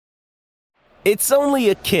It's only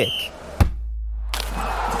a kick,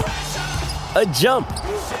 a jump,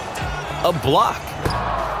 a block.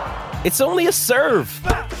 It's only a serve.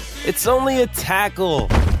 It's only a tackle,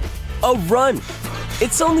 a run.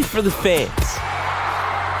 It's only for the fans.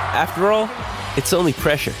 After all, it's only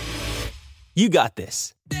pressure. You got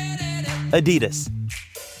this. Adidas.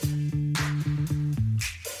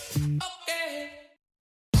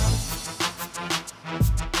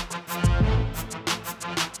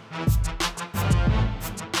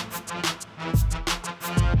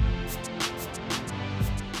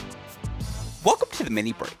 Welcome to the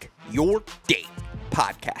Mini Break, your daily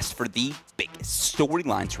podcast for the biggest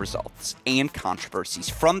storylines, results, and controversies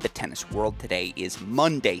from the tennis world. Today is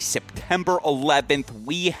Monday, September 11th.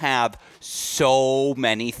 We have so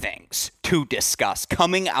many things to discuss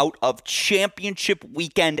coming out of championship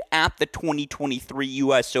weekend at the 2023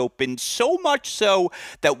 U.S. Open. So much so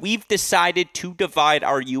that we've decided to divide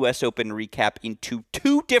our U.S. Open recap into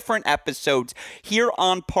two different episodes. Here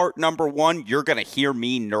on part number one, you're going to hear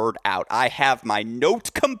me nerd out. I have my notes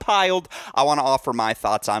compiled. I want to offer my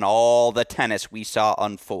thoughts on all the tennis we saw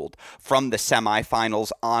unfold from the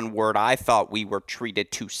semifinals onward. I thought we were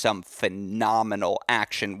treated to some phenomenal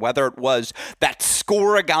action, whether it was that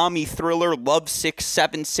scoregami thriller love 6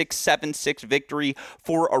 7-6 7-6 victory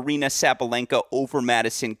for Aryna Sabalenka over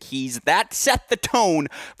Madison Keys. That set the tone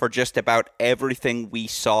for just about everything we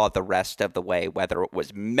saw the rest of the way, whether it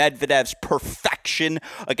was Medvedev's perfection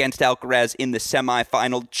against Alcaraz in the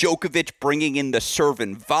semifinal, Djokovic bringing in the serve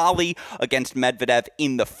and volley against Medvedev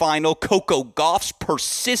in the final, Coco Gauff's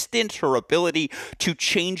persistence, her ability to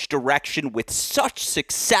change direction with such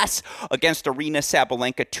success against Aryna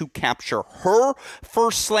Sabalenka to capture her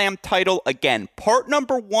first slam title. Again, part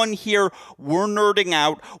number one here, we're nerding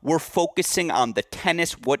out. We're focusing on the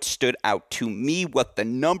tennis, what stood out to me, what the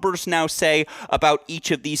numbers now say about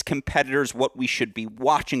each of these competitors, what we should be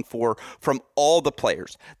watching for from all the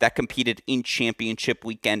players that competed in championship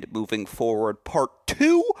weekend moving forward. Part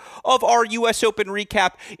two of our U.S. Open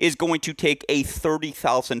recap is going to take a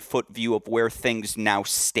 30,000-foot view of where things now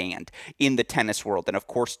stand in the tennis world. And of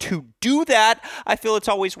course, to do that, I feel it's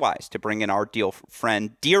always wise to bring in our dear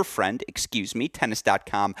friend,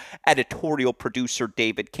 Tennis.com editorial producer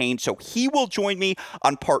David Kane. So he will join me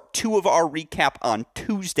on part two of our recap on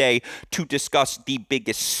Tuesday to discuss the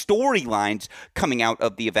biggest storylines coming out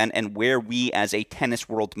of the event and where we as a tennis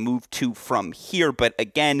world move to from here. But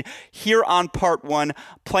again, here on part one,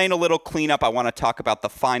 playing a little cleanup, I want to talk about the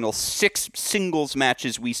final 6 singles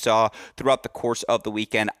matches we saw throughout the course of the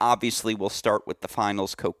weekend. Obviously, we'll start with the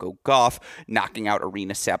finals. Coco Gauff knocking out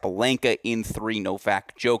Aryna Sabalenka in 3.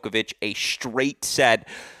 Novak Djokovic, a straight set,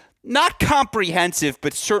 not comprehensive,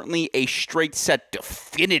 but certainly a straight set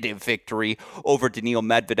definitive victory over Daniil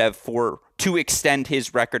Medvedev to extend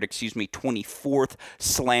his record, 24th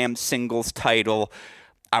slam singles title.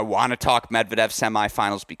 I want to talk Medvedev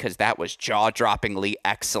semifinals because that was jaw-droppingly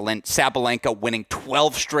excellent. Sabalenka winning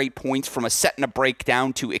 12 straight points from a set and a break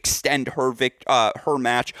down to extend her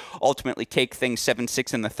match, ultimately take things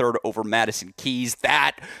 7-6 in the third over Madison Keys.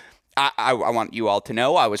 That I want you all to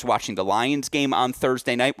know, I was watching the Lions game on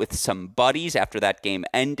Thursday night with some buddies after that game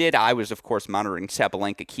ended. I was, of course, monitoring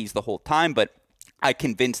Sabalenka Keys the whole time, but I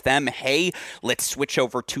convinced them, hey, let's switch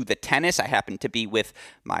over to the tennis. I happened to be with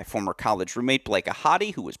my former college roommate, Blake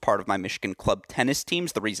Ahadi, who was part of my Michigan club tennis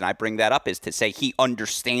teams. The reason I bring that up is to say he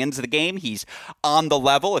understands the game. He's on the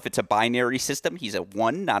level. If it's a binary system, he's a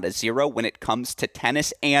 1, not a 0 when it comes to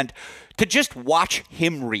tennis. And to just watch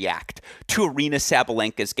him react to Aryna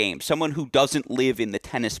Sabalenka's game, someone who doesn't live in the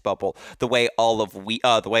tennis bubble the way all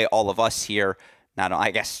of us here, not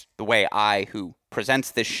I guess the way who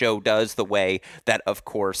presents this show does, the way that, of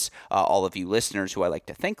course, all of you listeners who I like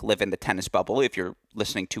to think live in the tennis bubble, if you're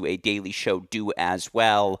listening to a daily show, do as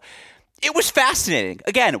well. It was fascinating.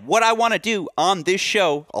 Again, what I want to do on this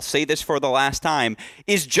show, I'll say this for the last time,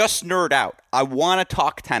 is just nerd out. I want to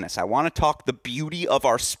talk tennis. I want to talk the beauty of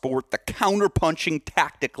our sport, the counterpunching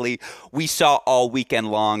tactically we saw all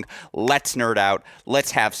weekend long. Let's nerd out.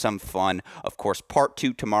 Let's have some fun. Of course, part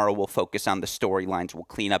two tomorrow will focus on the storylines. We'll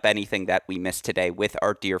clean up anything that we missed today with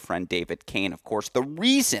our dear friend David Kane. Of course, the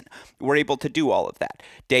reason we're able to do all of that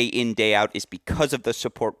day in, day out is because of the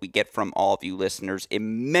support we get from all of you listeners.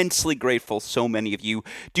 Immensely grateful so many of you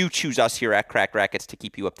do choose us here at Cracked Racquets to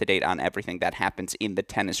keep you up to date on everything that happens in the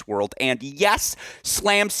tennis world. And yes,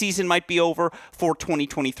 slam season might be over for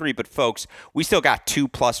 2023, but folks, we still got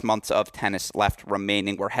 2+ months of tennis left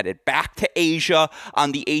remaining. We're headed back to Asia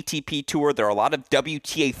on the ATP Tour. There are a lot of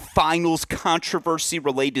WTA finals controversy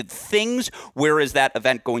related things. Where is that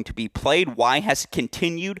event going to be played? Why has it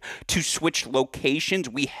continued to switch locations?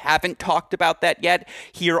 We haven't talked about that yet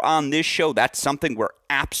here on this show. That's something we're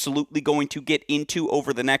absolutely going to get into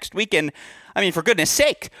over the next weekend. I mean, for goodness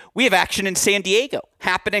sake, we have action in San Diego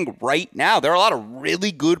happening right now. There are a lot of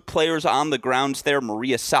really good players on the grounds there.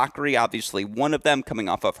 Maria Sakkari, obviously one of them, coming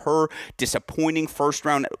off of her disappointing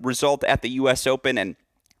first-round result at the U.S. Open and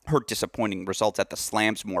her disappointing results at the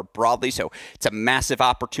Slams more broadly. So it's a massive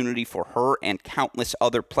opportunity for her and countless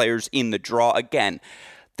other players in the draw. Again,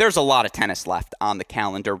 there's a lot of tennis left on the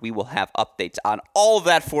calendar. We will have updates on all of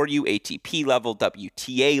that for you, ATP level,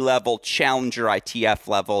 WTA level, Challenger, ITF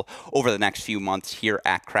level, over the next few months here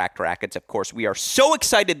at Cracked Racquets. Of course, we are so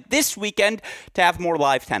excited this weekend to have more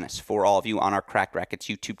live tennis for all of you on our Cracked Racquets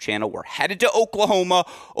YouTube channel. We're headed to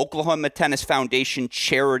Oklahoma Tennis Foundation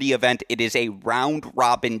charity event. It is a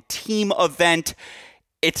round-robin team event.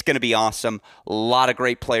 It's going to be awesome. A lot of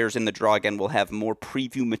great players in the draw. Again, we'll have more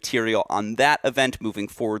preview material on that event moving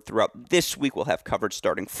forward throughout this week. We'll have coverage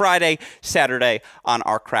starting Friday, Saturday on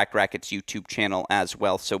our Cracked Racquets YouTube channel as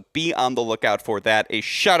well. So be on the lookout for that. A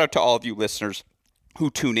shout out to all of you listeners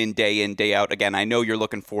who tune in, day out. Again, I know you're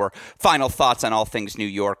looking for final thoughts on all things New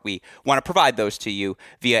York. We want to provide those to you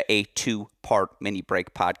via a 2-part mini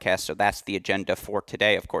break podcast. So that's the agenda for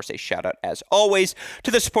today. Of course, a shout out, as always, to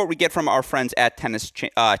the support we get from our friends at Tennis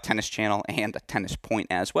Channel and Tennis Point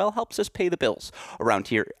as well. Helps us pay the bills around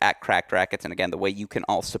here at Cracked Racquets. And again, the way you can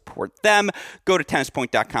all support them, go to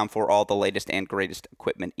tennispoint.com for all the latest and greatest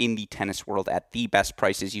equipment in the tennis world at the best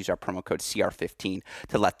prices. Use our promo code CR15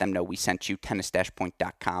 to let them know we sent you. Tennis-point.com.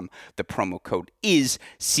 The promo code is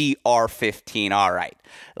CR15. All right,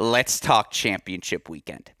 let's talk championship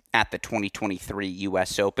weekend at the 2023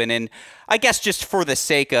 U.S. Open. And I guess just for the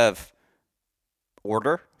sake of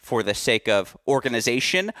order, for the sake of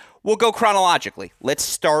organization, we'll go chronologically. Let's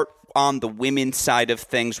start on the women's side of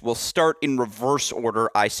things. We'll start in reverse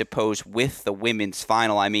order, I suppose, with the women's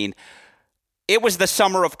final. I mean, it was the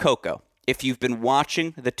summer of Coco. If you've been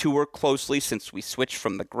watching the tour closely since we switched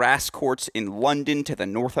from the grass courts in London to the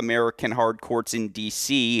North American hard courts in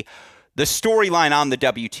D.C., the storyline on the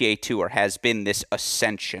WTA Tour has been this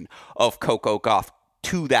ascension of Coco Gauff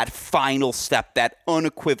to that final step, that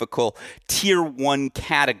unequivocal Tier 1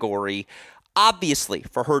 category. Obviously,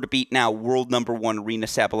 for her to beat now world number 1 Aryna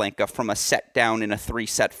Sabalenka from a set down in a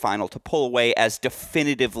 3-set final to pull away as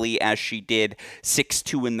definitively as she did,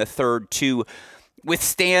 6-2 in the third, to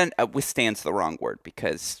withstand's the wrong word,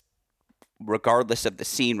 because regardless of the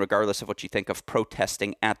scene, regardless of what you think of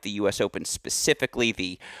protesting at the U.S. Open specifically,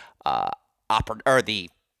 the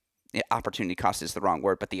opportunity cost is the wrong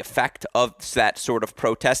word, but the effect of that sort of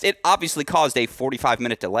protest, it obviously caused a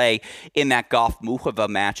 45-minute delay in that Gauff-Muchova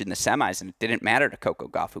match in the semis, and it didn't matter to Coco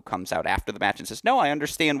Gauff, who comes out after the match and says, no, I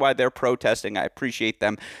understand why they're protesting, I appreciate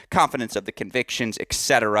them, confidence of the convictions,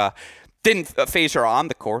 etc. Didn't phase her on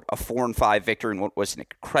the court, a 4-5 victory in what was an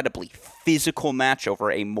incredibly physical match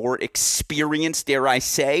over a more experienced, dare I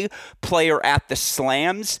say, player at the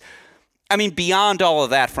Slams. I mean, beyond all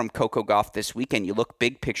of that from Coco Gauff this weekend, you look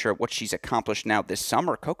big picture at what she's accomplished now this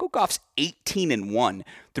summer. Coco Gauff's 18-1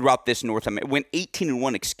 throughout this went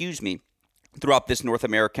 18-1, throughout this North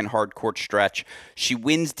American hard court stretch. She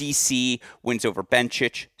wins D.C., wins over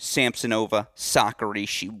Bencic, Samsonova, Sakkari.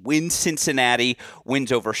 She wins Cincinnati,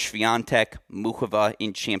 wins over Swiatek, Muchova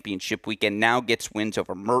in championship weekend. Now gets wins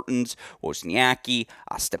over Mertens, Wozniacki,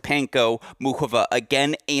 Ostapenko, Muchova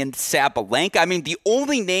again, and Sabalenka. I mean, the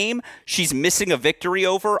only name she's missing a victory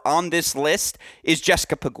over on this list is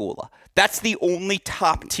Jessica Pegula. That's the only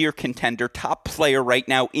top-tier contender, top player right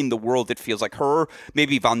now in the world, it feels like. Her,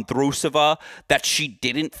 maybe Vondrousova, that she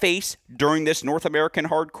didn't face during this North American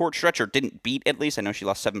hard court stretch, or didn't beat at least. I know she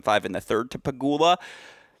lost 7-5 in the third to Pegula.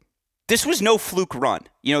 This was no fluke run.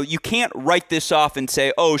 You know, you can't write this off and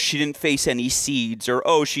say, oh, she didn't face any seeds, or,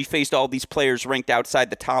 oh, she faced all these players ranked outside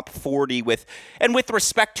the top 40 with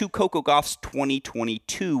respect to Coco Gauff's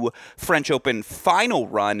 2022 French Open final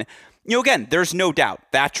run. You know, again, there's no doubt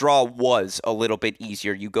that draw was a little bit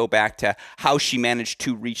easier. You go back to how she managed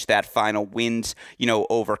to reach that final wins, you know,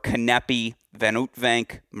 over Kanepi, Van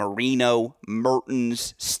Uytvanck, Marino,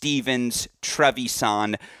 Mertens, Stevens,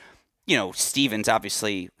 Trevisan. You know, Stevens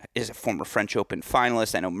obviously is a former French Open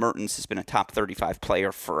finalist. I know Mertens has been a top 35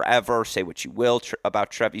 player forever. Say what you will about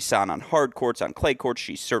Trevisan on hard courts, on clay courts.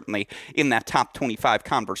 She's certainly in that top 25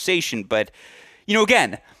 conversation. But, you know,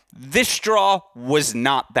 again, This draw was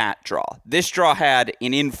not that draw. This draw had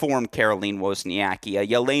an informed Caroline Wozniacki, a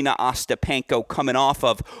Yelena Ostapenko coming off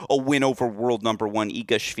of a win over world number one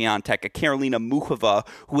Iga Swiatek, a Karolina Muchova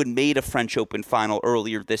who had made a French Open final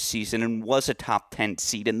earlier this season and was a top 10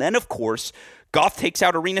 seed. And then, of course, Gauff takes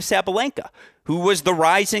out Aryna Sabalenka, who was the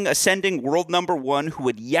rising, ascending world number one, who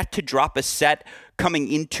had yet to drop a set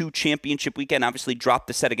coming into championship weekend. Obviously dropped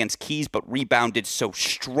the set against Keys, but rebounded so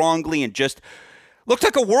strongly and just looked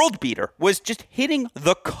like a world beater, was just hitting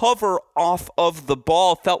the cover off of the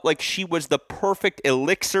ball. Felt like she was the perfect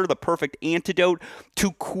elixir, the perfect antidote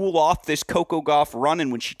to cool off this Coco Gauff run.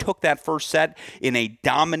 And when she took that first set in a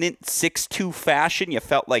dominant 6-2 fashion, you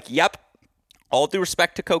felt like, yep, all due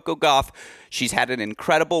respect to Coco Gauff, she's had an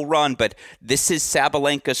incredible run, but this is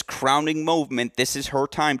Sabalenka's crowning moment. This is her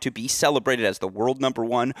time to be celebrated as the world number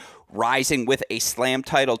one, rising with a slam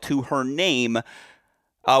title to her name.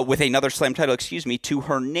 With another slam title, to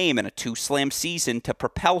her name and a 2-slam season to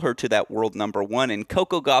propel her to that world number one. And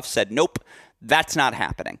Coco Gauff said, nope, that's not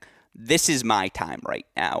happening. This is my time right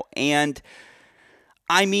now. And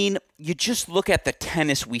I mean, you just look at the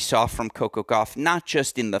tennis we saw from Coco Gauff, not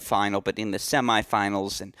just in the final, but in the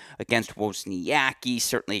semifinals and against Wozniacki,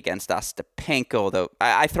 certainly against Ostapenko, though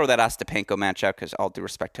I throw that Ostapenko match out because all due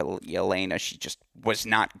respect to Yelena, she just was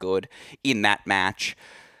not good in that match.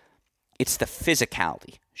 It's the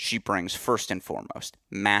physicality she brings first and foremost,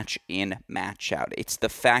 match in, match out. It's the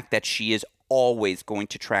fact that she is always going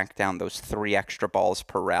to track down those 3 extra balls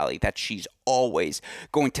per rally, that she's always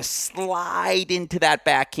going to slide into that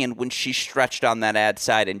backhand when she's stretched on that ad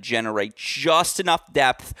side and generate just enough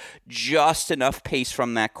depth, just enough pace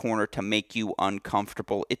from that corner to make you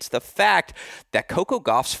uncomfortable. It's the fact that Coco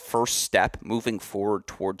Gauff's first step moving forward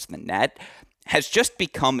towards the net has just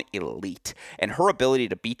become elite, and her ability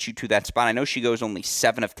to beat you to that spot. I know she goes only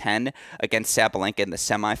 7 of 10 against Sabalenka in the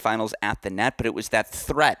semifinals at the net, but it was that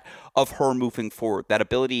threat of her moving forward, that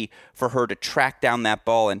ability for her to track down that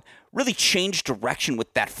ball and really change direction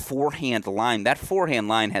with that forehand line. That forehand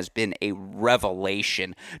line has been a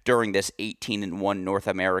revelation during this 18-1 North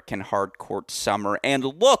American hard court summer. And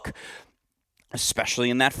look,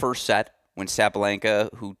 especially in that first set, when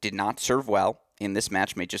Sabalenka, who did not serve well in this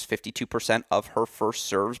match, made just 52% of her first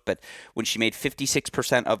serves, but when she made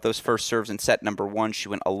 56% of those first serves in set number one, she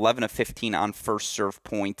went 11 of 15 on first serve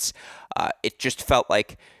points. It just felt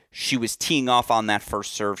like she was teeing off on that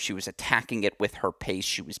first serve. She was attacking it with her pace.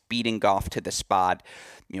 She was beating Gauff to the spot.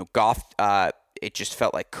 Gauff, it just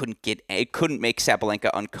felt like couldn't make Sabalenka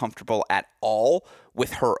uncomfortable at all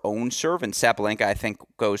with her own serve. And Sabalenka, I think,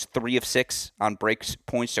 goes 3 of 6 on breaks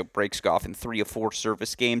points, so breaks Gauff in 3 of 4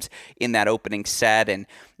 service games in that opening set. And,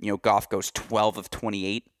 Gauff goes 12 of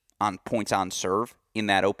 28 on points on serve in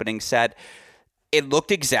that opening set. It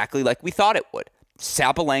looked exactly like we thought it would.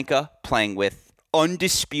 Sabalenka playing with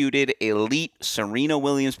undisputed elite Serena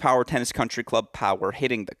Williams Power Tennis Country Club power,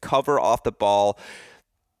 hitting the cover off the ball,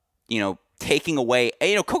 taking away,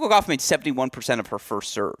 Coco Gauff made 71% of her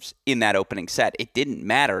first serves in that opening set. It didn't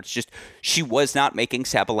matter. It's just she was not making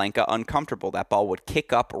Sabalenka uncomfortable. That ball would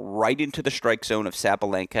kick up right into the strike zone of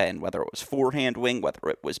Sabalenka, and whether it was forehand wing, whether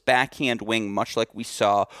it was backhand wing, much like we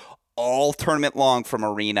saw all tournament long from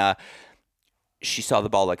Aryna, she saw the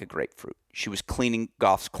ball like a grapefruit. She was cleaning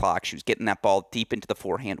Gauff's clock. She was getting that ball deep into the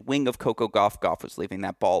forehand wing of Coco Gauff. Gauff was leaving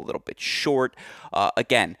that ball a little bit short.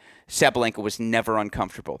 Again, Sabalenka was never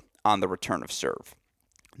uncomfortable on the return of serve.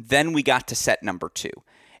 Then we got to set number 2.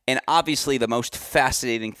 And obviously the most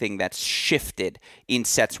fascinating thing that's shifted in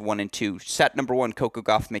sets 1 and 2. Set number 1, Coco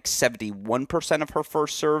Gauff makes 71% of her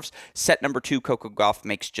first serves. Set number 2, Coco Gauff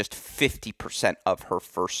makes just 50% of her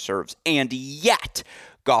first serves. And yet,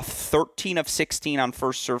 Gauff 13 of 16 on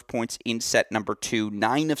first serve points in set number 2,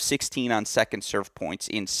 9 of 16 on second serve points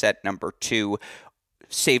in set number 2.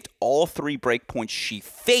 Saved all 3 break points she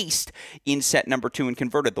faced in set number 2 and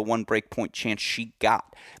converted the 1 break point chance she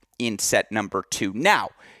got in set number 2. Now,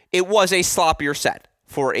 it was a sloppier set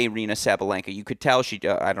for Aryna Sabalenka. You could tell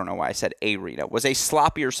I don't know why I said Aryna. It was a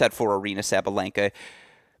sloppier set for Aryna Sabalenka.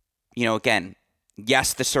 Again,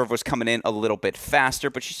 yes, the serve was coming in a little bit faster,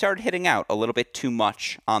 but she started hitting out a little bit too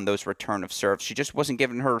much on those return of serves. She just wasn't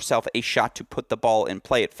giving herself a shot to put the ball in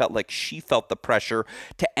play. It felt like she felt the pressure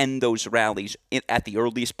to end those rallies at the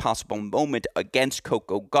earliest possible moment against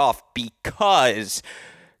Coco Gauff because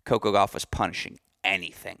Coco Gauff was punishing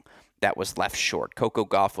anything that was left short. Coco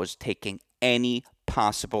Gauff was taking any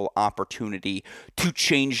possible opportunity to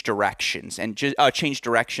change directions and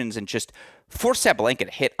just force Sabalenka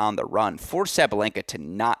to hit on the run, force Sabalenka to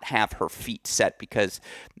not have her feet set, because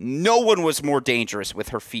no one was more dangerous with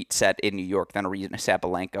her feet set in New York than Aryna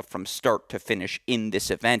Sabalenka from start to finish in this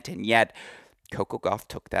event. And yet Coco Gauff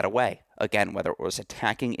took that away. Again, whether it was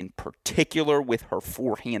attacking in particular with her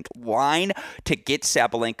forehand line to get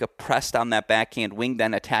Sabalenka pressed on that backhand wing,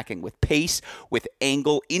 then attacking with pace, with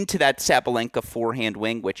angle into that Sabalenka forehand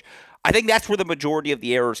wing, which I think that's where the majority of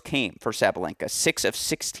the errors came for Sabalenka. 6 of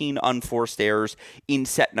 16 unforced errors in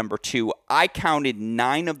set number 2. I counted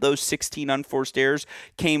 9 of those 16 unforced errors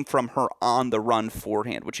came from her on-the-run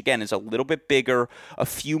forehand, which again is a little bit bigger, a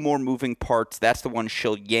few more moving parts. That's the one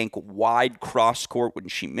she'll yank wide cross-court when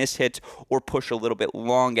she mishits, or push a little bit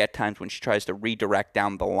long at times when she tries to redirect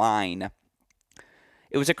down the line.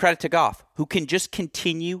 It was a credit to Gauff, who can just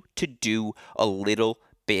continue to do a little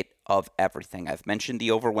bit of everything. I've mentioned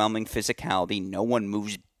the overwhelming physicality. No one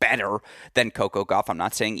moves better than Coco Gauff. I'm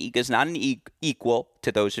not saying Iga's not an equal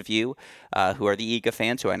to those of you who are the Iga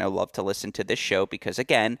fans, who I know love to listen to this show, because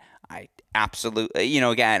again, I absolutely,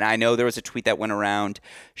 I know there was a tweet that went around.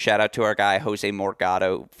 Shout out to our guy, Jose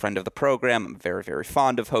Morgado, friend of the program. I'm very, very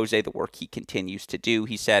fond of Jose, the work he continues to do.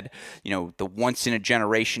 He said, the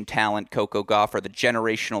once-in-a-generation talent, Coco Gauff, or the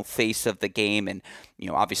generational face of the game. And,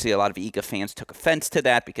 obviously a lot of Iga fans took offense to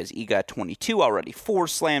that, because Iga at 22 already 4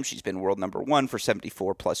 slams. She's been world number 1 for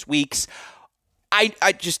 74-plus weeks. I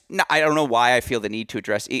don't know why I feel the need to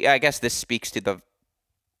address Iga. I guess this speaks to the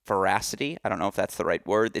veracity. I don't know if that's the right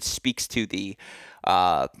word. It speaks to the,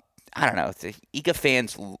 the Iga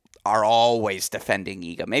fans are always defending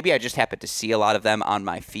Iga. Maybe I just happen to see a lot of them on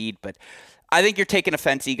my feed, but I think you're taking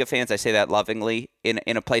offense, Iga fans. I say that lovingly, in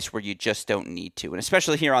a place where you just don't need to. And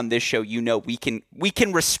especially here on this show, we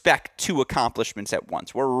can respect 2 accomplishments at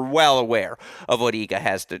once. We're well aware of what Iga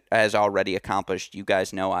has already accomplished. You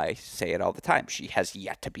guys know I say it all the time. She has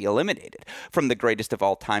yet to be eliminated from the greatest of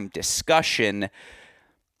all time discussion.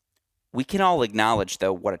 We can all acknowledge,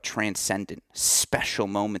 though, what a transcendent, special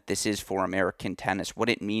moment this is for American tennis, what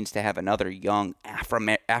it means to have another young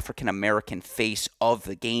African-American face of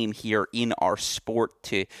the game here in our sport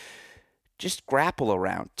to just grapple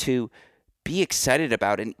around, to be excited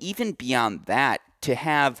about, and even beyond that, to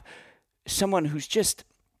have someone who's just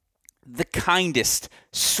the kindest,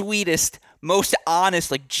 sweetest, most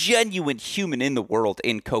honest, genuine human in the world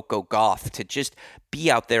in Coco Gauff, to just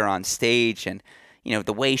be out there on stage and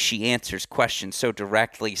the way she answers questions so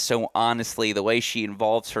directly, so honestly, the way she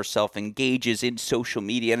involves herself, engages in social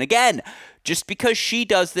media. And again, just because she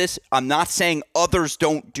does this, I'm not saying others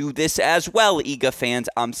don't do this as well, Iga fans.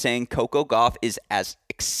 I'm saying Coco Gauff is as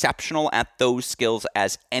exceptional at those skills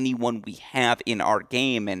as anyone we have in our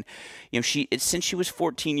game. And, since she was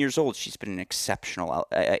 14 years old, she's been an exceptional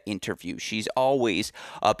interview. She's always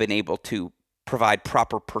been able to provide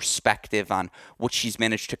proper perspective on what she's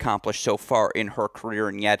managed to accomplish so far in her career,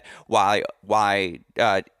 and yet why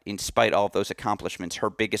in spite of all of those accomplishments, her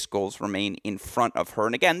biggest goals remain in front of her.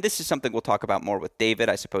 And again, this is something we'll talk about more with David.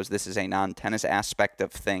 I suppose this is a non-tennis aspect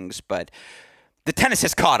of things, but the tennis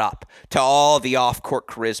has caught up to all the off-court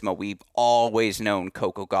charisma we've always known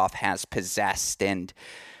Coco Gauff has possessed. And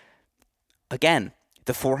again,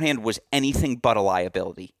 the forehand was anything but a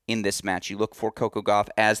liability in this match. You look for Coco Gauff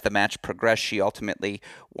as the match progressed. She ultimately,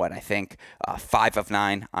 5 of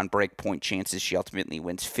 9 on break point chances. She ultimately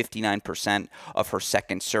wins 59% of her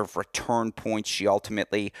second serve return points. She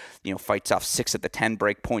ultimately, fights off 6 of the 10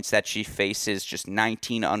 break points that she faces. Just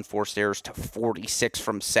 19 unforced errors to 46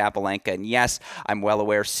 from Sabalenka. And yes, I'm well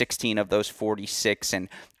aware 16 of those 46 and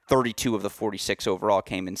 32 of the 46 overall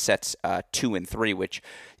came in sets 2 and 3, which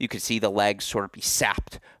you could see the legs sort of be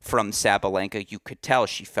sapped from Sabalenka. You could tell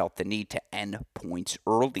she felt the need to end points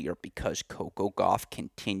earlier because Coco Gauff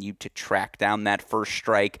continued to track down that first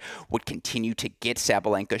strike, would continue to get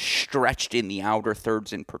Sabalenka stretched in the outer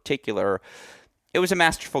thirds in particular. It was a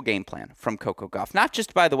masterful game plan from Coco Gauff. Not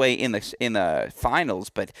just, by the way, in the finals,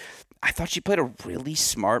 but I thought she played a really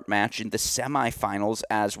smart match in the semifinals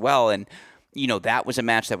as well. And that was a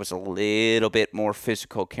match that was a little bit more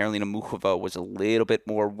physical. Karolina Muchova was a little bit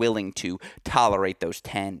more willing to tolerate those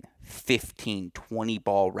 10, 15, 20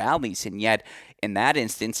 ball rallies. And yet, in that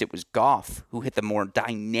instance, it was Gauff who hit the more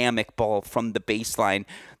dynamic ball from the baseline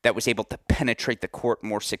that was able to penetrate the court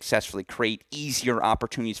more successfully, create easier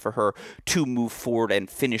opportunities for her to move forward and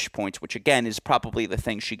finish points, which again is probably the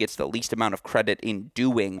thing she gets the least amount of credit in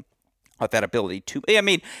doing, with that ability to,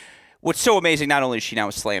 what's so amazing, not only is she now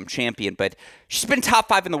a slam champion, but she's been top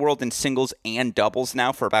 5 in the world in singles and doubles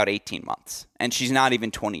now for about 18 months. And she's not even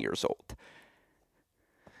 20 years old.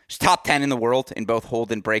 She's top 10 in the world in both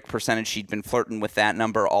hold and break percentage. She'd been flirting with that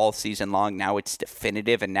number all season long. Now it's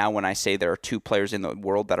definitive. And now when I say there are 2 players in the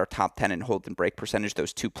world that are top 10 in hold and break percentage,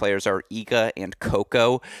 those 2 players are Iga and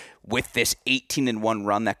Coco. With this 18-1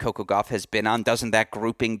 run that Coco Gauff has been on, doesn't that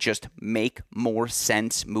grouping just make more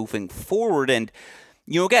sense moving forward? And,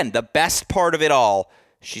 again, the best part of it all,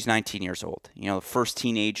 she's 19 years old. The first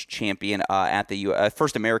teenage champion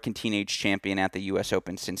first American teenage champion at the U.S.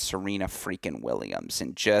 Open since Serena freaking Williams.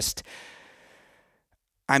 And just,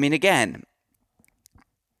 again,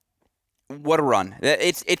 what a run.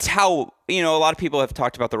 It's how, a lot of people have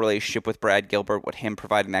talked about the relationship with Brad Gilbert, what him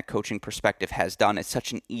providing that coaching perspective has done. It's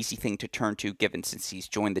such an easy thing to turn to given since he's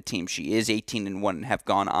joined the team. She is 18-1 and have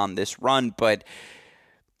gone on this run, but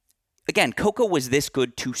again, Coco was this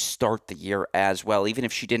good to start the year as well, even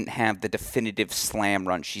if she didn't have the definitive slam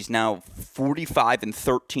run. She's now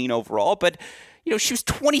 45-13 overall, but she was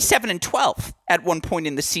 27-12 at one point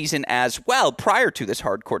in the season as well prior to this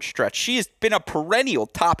hardcourt stretch. She has been a perennial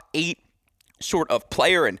top 8 sort of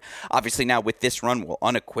player, and obviously now with this run will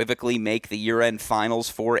unequivocally make the year-end finals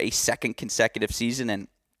for a second consecutive season, and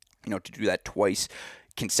to do that twice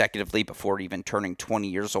consecutively before even turning 20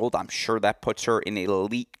 years old, I'm sure that puts her in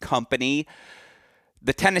elite company.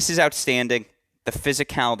 The tennis is outstanding. The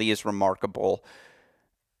physicality is remarkable.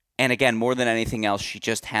 And again, more than anything else, she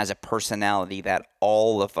just has a personality that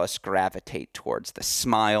all of us gravitate towards. The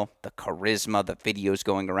smile, the charisma, the videos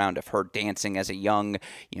going around of her dancing as a young,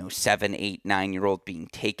 7, 8, 9-year-old being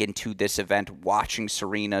taken to this event, watching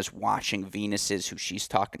Serena's, watching Venus's, who she's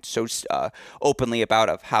talking so openly about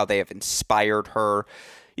of how they have inspired her.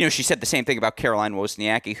 She said the same thing about Caroline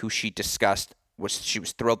Wozniacki, who she discussed. She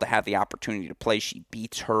was thrilled to have the opportunity to play. She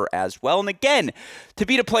beats her as well. And again, to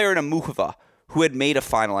beat a player in a Muchova, who had made a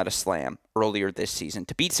final at a slam earlier this season,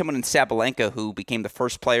 to beat someone in Sabalenka who became the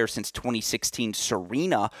first player since 2016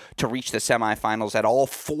 Serena to reach the semifinals at all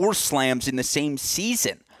 4 slams in the same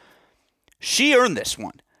season. She earned this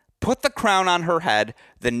one. Put the crown on her head.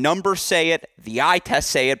 The numbers say it. The eye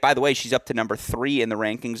tests say it. By the way, she's up to number 3 in the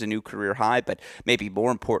rankings, a new career high. But maybe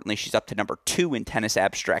more importantly, she's up to number 2 in Tennis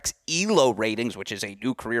Abstract's ELO ratings, which is a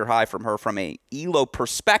new career high from her from a ELO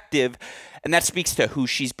perspective. And that speaks to who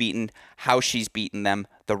she's beaten, how she's beaten them,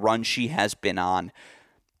 the run she has been on.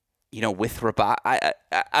 With Rabot, I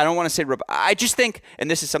don't want to say Rabot. I just think,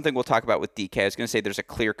 and this is something we'll talk about with DK, I was going to say there's a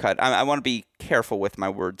clear cut. I want to be careful with my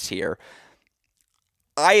words here.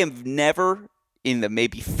 I have never, in the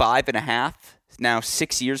maybe 5.5, now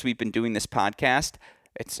 6 years we've been doing this podcast.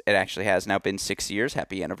 It actually has now been 6 years.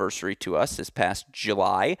 Happy anniversary to us this past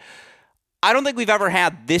July. I don't think we've ever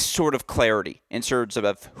had this sort of clarity in terms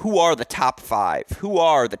of who are the top 5, who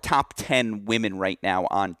are the top 10 women right now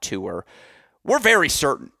on tour. We're very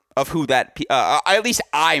certain of who that, at least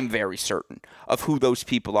I'm very certain of who those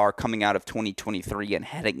people are coming out of 2023 and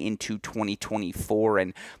heading into 2024.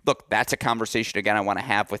 And look, that's a conversation, again, I want to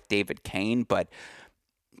have with David Kane, but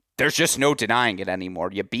there's just no denying it anymore.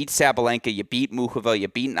 You beat Sabalenka, you beat Muchova, you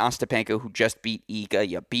beat an Ostapenko who just beat Iga,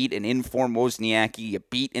 you beat an in-form Wozniacki, you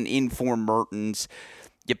beat an in-form Mertens,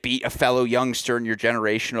 you beat a fellow youngster in your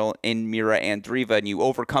generational in Mira Andreeva, and you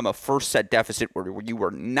overcome a first-set deficit where you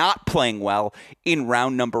were not playing well in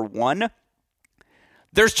round number 1.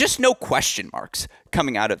 There's just no question marks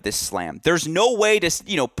coming out of this slam. There's no way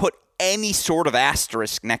to, put any sort of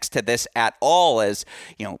asterisk next to this at all as,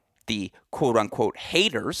 the quote-unquote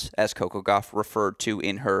haters, as Coco Gauff referred to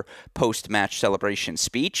in her post-match celebration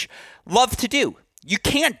speech, love to do. You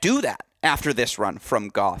can't do that after this run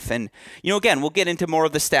from Gauff. And, again, we'll get into more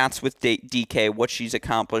of the stats with DK, what she's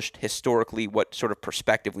accomplished historically, what sort of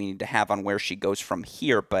perspective we need to have on where she goes from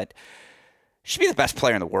here. But she'd be the best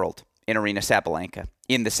player in the world in Aryna Sabalenka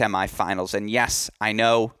in the semifinals. And yes, I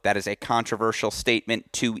know that is a controversial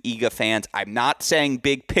statement to Iga fans. I'm not saying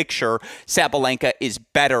big picture Sabalenka is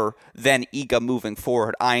better than Iga moving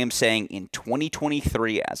forward. I am saying in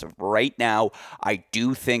 2023, as of right now, I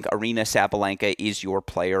do think Aryna Sabalenka is your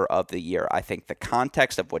player of the year. I think the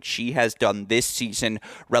context of what she has done this season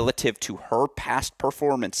relative to her past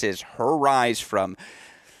performances, her rise from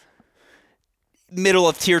middle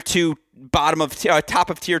of tier 2, top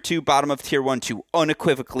of tier 2, bottom of tier 1 to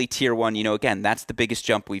unequivocally tier 1. Again, that's the biggest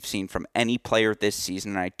jump we've seen from any player this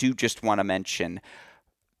season. And I do just want to mention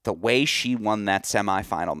the way she won that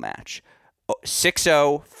semifinal match.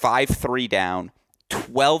 6-0, 5-3 down,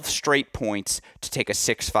 12 straight points to take a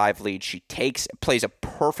 6-5 lead. She plays a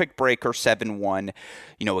perfect breaker 7-1.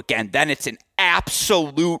 Again, then it's an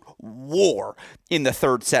absolute war in the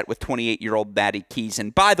third set with 28-year-old Maddie Keys.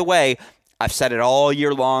 And by the way, I've said it all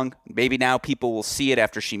year long, Maybe now people will see it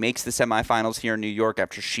after she makes the semifinals here in New York,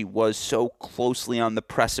 after she was so closely on the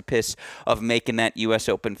precipice of making that U.S.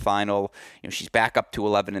 Open final. She's back up to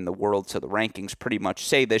 11 in the world, so the rankings pretty much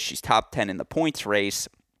say this. She's top 10 in the points race.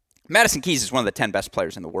 Madison Keys is one of the 10 best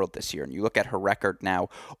players in the world this year, and you look at her record now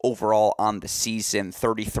overall on the season,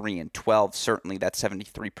 33-12. Certainly that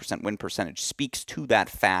 73% win percentage speaks to that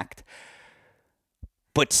fact.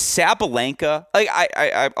 But Sabalenka,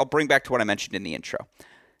 I'll bring back to what I mentioned in the intro.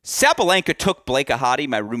 Sabalenka took Blake Ahadi,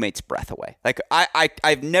 my roommate's, breath away.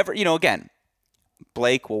 I've never, again,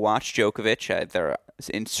 Blake will watch Djokovic. There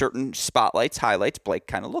in certain spotlights, highlights, Blake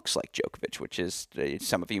kind of looks like Djokovic, which is,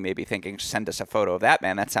 some of you may be thinking, send us a photo of that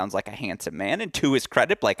man. That sounds like a handsome man. And to his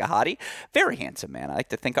credit, Blake Ahadi, very handsome man. I like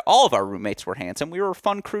to think all of our roommates were handsome. We were a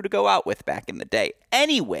fun crew to go out with back in the day.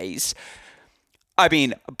 Anyways,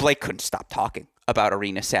 Blake couldn't stop talking about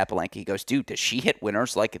Aryna Sabalenka. He goes, dude, does she hit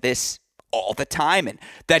winners like this all the time? And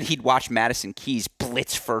then he'd watch Madison Keys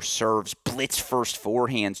blitz first serves, blitz first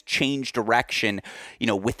forehands, change direction,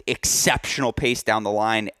 with exceptional pace down the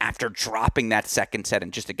line after dropping that second set.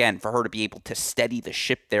 And just, again, for her to be able to steady the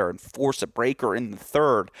ship there and force a breaker in the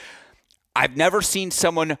third. I've never seen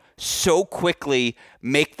someone so quickly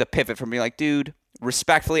make the pivot from being like, dude,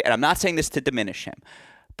 respectfully, and I'm not saying this to diminish him,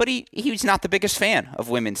 but he's not the biggest fan of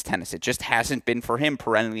women's tennis. It just hasn't been for him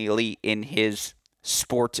perennially in his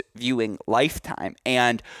sports viewing lifetime.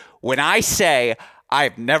 And when I say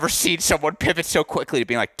I've never seen someone pivot so quickly to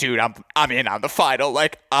being like, dude, I'm in on the final.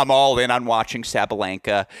 I'm all in on watching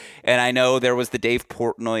Sabalenka. And I know there was the Dave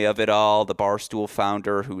Portnoy of it all, the Barstool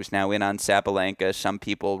founder, who's now in on Sabalenka. Some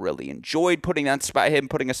people really enjoyed putting a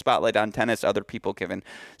spotlight on tennis. Other people, given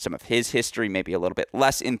some of his history, maybe a little bit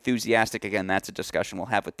less enthusiastic. Again, that's a discussion we'll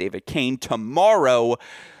have with David Kane tomorrow.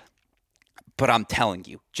 But I'm telling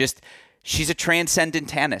you, she's a transcendent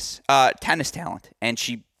tennis talent, and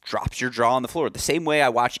she drops your jaw on the floor. The same way I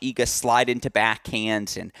watch Iga slide into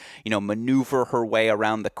backhands and, maneuver her way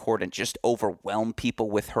around the court and just overwhelm people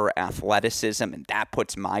with her athleticism, and that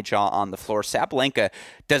puts my jaw on the floor. Sabalenka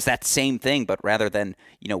does that same thing, but rather than,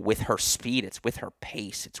 with her speed, it's with her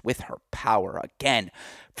pace, it's with her power. Again,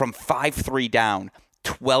 from 5-3 down,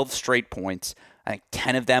 12 straight points. I think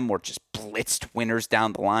 10 of them were just blitzed winners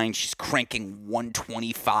down the line. She's cranking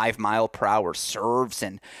 125-mile-per-hour serves.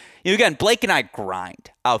 And, again, Blake and I grind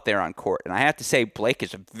out there on court. And I have to say, Blake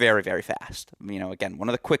is very, very fast. Again, one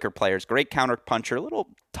of the quicker players, great counter puncher, a little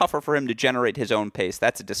tougher for him to generate his own pace.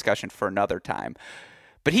 That's a discussion for another time.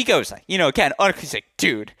 But he goes, again, he's like,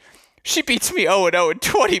 dude, she beats me 0-0 in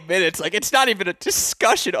 20 minutes. It's not even a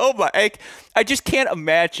discussion. Oh, my, I just can't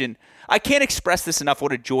imagine. I can't express this enough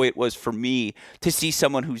what a joy it was for me to see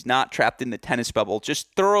someone who's not trapped in the tennis bubble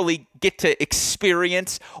just thoroughly get to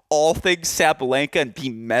experience all things Sabalenka and be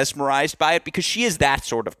mesmerized by it, because she is that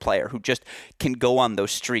sort of player who just can go on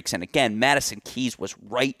those streaks. And again, Madison Keys was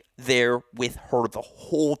right there with her the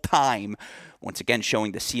whole time, once again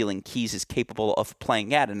showing the ceiling Keys is capable of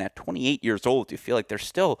playing at. And at 28 years old, you feel like there's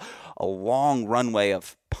still a long runway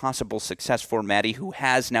of possible success for Maddie, who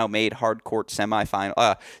has now made hard court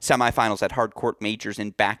semifinals at hard court majors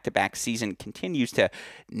in back-to-back season, continues to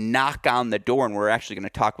knock on the door. And we're actually going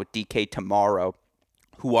to talk with DK tomorrow,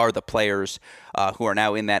 who are the players who are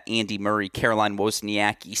now in that Andy Murray, Caroline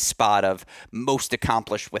Wozniacki spot of most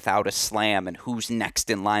accomplished without a slam, and who's next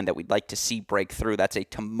in line that we'd like to see break through. That's a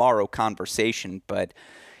tomorrow conversation. But,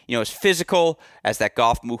 as physical as that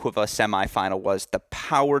Gauff Muchova semifinal was, the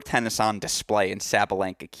power tennis on display in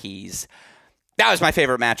Sabalenka Keys, that was my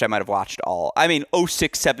favorite match I might have watched all. 0-6,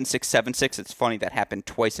 7-6, 7-6. It's funny that happened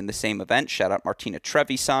twice in the same event. Shout out Martina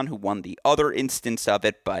Trevisan, who won the other instance of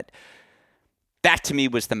it. But that, to me,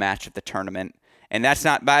 was the match of the tournament. And that's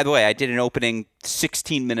not, by the way, I did an opening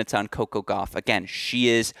 16 minutes on Coco Gauff. Again, she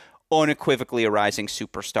is unequivocally a rising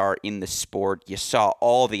superstar in the sport. You saw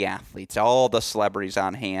all the athletes, all the celebrities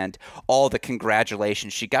on hand, all the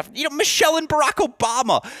congratulations she got. Michelle and Barack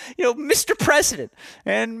Obama, Mr. President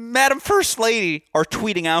and Madam First Lady are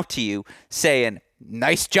tweeting out to you saying,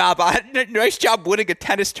 nice job winning a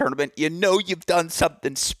tennis tournament. You've done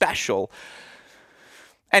something special.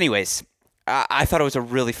 Anyways, I thought it was a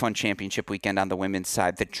really fun championship weekend on the women's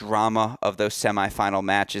side. The drama of those semifinal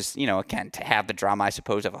matches, again, to have the drama, I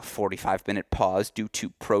suppose, of a 45-minute pause due to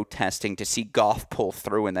protesting, to see Gauff pull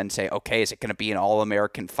through and then say, okay, is it going to be an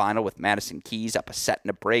All-American final with Madison Keys up a set and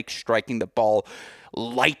a break, striking the ball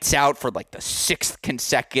lights out for the 6th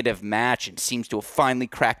consecutive match, and seems to have finally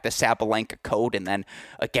cracked the Sabalenka code. And then,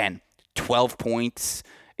 again, 12 points,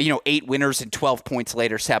 8 winners and 12 points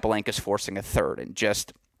later, Sabalenka's forcing a third. And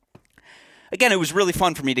just, again, it was really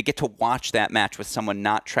fun for me to get to watch that match with someone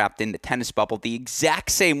not trapped in the tennis bubble the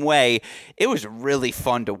exact same way. It was really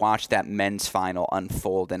fun to watch that men's final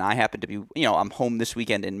unfold. And I happen to be, I'm home this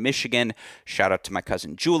weekend in Michigan. Shout out to my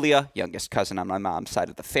cousin Julia, youngest cousin on my mom's side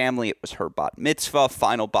of the family. It was her bat mitzvah,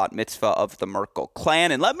 final bat mitzvah of the Merkel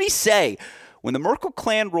clan. And let me say, when the Merkel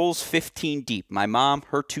clan rolls 15 deep, my mom,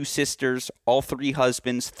 her 2 sisters, all 3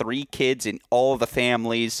 husbands, 3 kids, and all of the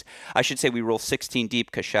families. I should say we roll 16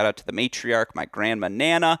 deep because shout out to the matriarch, my grandma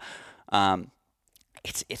Nana.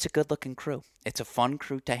 It's a good-looking crew. It's a fun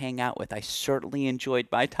crew to hang out with. I certainly enjoyed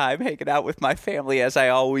my time hanging out with my family, as I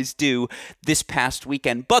always do this past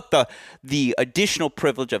weekend. But the additional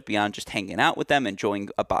privilege of beyond just hanging out with them, enjoying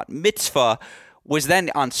a bat mitzvah, was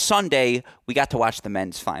then on Sunday, we got to watch the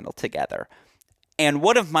men's final together. And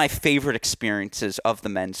one of my favorite experiences of the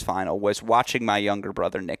men's final was watching my younger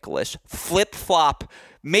brother, Nicholas, flip-flop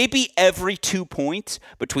maybe every 2 points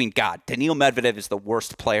between, God, Daniil Medvedev is the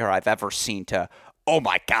worst player I've ever seen, to, oh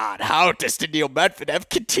my God, how does Daniil Medvedev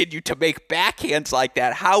continue to make backhands like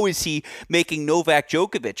that? How is he making Novak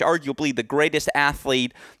Djokovic, arguably the greatest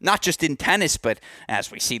athlete, not just in tennis, but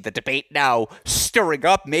as we see the debate now stirring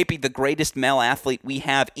up, maybe the greatest male athlete we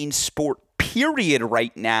have in sport, period,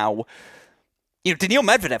 right now? Daniil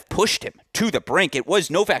Medvedev pushed him to the brink. It was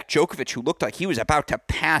Novak Djokovic who looked like he was about to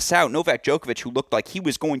pass out. Novak Djokovic who looked like he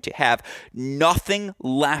was going to have nothing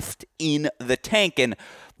left in the tank. And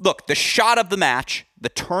look, the shot of the match, the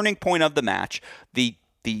turning point of the match, the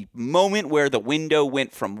moment where the window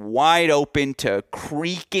went from wide open to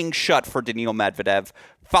creaking shut for Daniil Medvedev,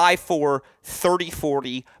 5-4,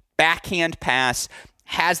 30-40, backhand pass,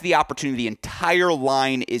 has the opportunity. The entire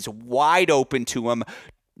line is wide open to him.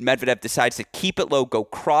 Medvedev decides to keep it low, go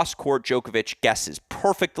cross-court. Djokovic guesses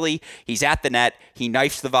perfectly. He's at the net. He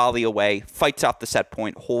knifes the volley away, fights off the set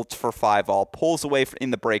point, holds for 5-all, pulls away in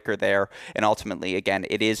the breaker there, and ultimately, again,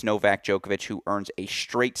 it is Novak Djokovic who earns a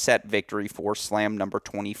straight set victory for slam number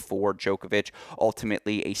 24. Djokovic,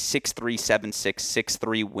 ultimately a 6-3, 7-6,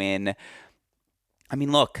 6-3 win. I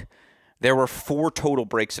mean, look, there were 4 total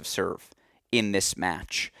breaks of serve in this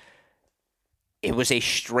match. It was a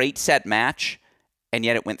straight set match, and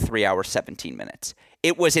yet it went 3 hours, 17 minutes.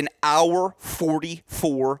 It was an hour,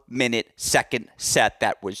 44-minute second set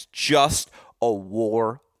that was just a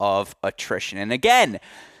war of attrition. And again,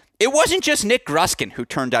 it wasn't just Nick Gruskin who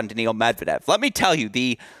turned on Daniil Medvedev. Let me tell you,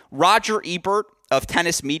 the Roger Ebert of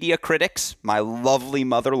tennis media critics, my lovely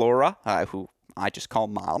mother Laura, who I just call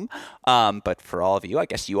Mom, but for all of you, I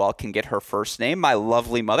guess you all can get her first name, my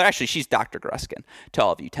lovely mother. Actually, she's Dr. Gruskin to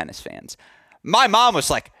all of you tennis fans. My mom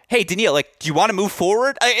was like, hey, Daniil, do you want to move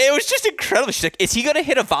forward? It was just incredible. She's like, is he going to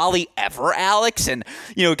hit a volley ever, Alex? And,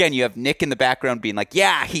 again, you have Nick in the background being like,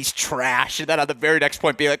 yeah, he's trash. And then on the very next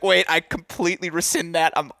point being like, wait, I completely rescind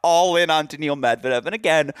that. I'm all in on Daniil Medvedev. And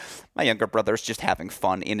again, my younger brother's just having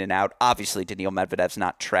fun in and out. Obviously, Daniil Medvedev's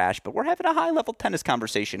not trash, but we're having a high-level tennis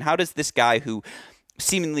conversation. How does this guy who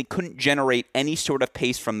seemingly couldn't generate any sort of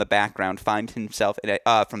pace from the background from the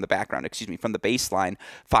baseline,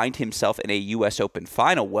 find himself in a U.S. Open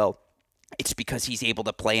final? Well, it's because he's able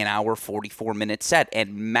to play an hour, 44-minute set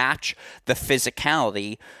and match the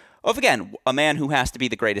physicality of, again, a man who has to be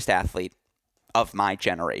the greatest athlete of my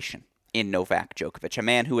generation in Novak Djokovic, a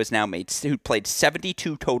man who has now who played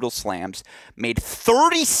 72 total slams, made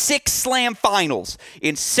 36 slam finals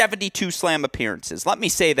in 72 slam appearances. Let me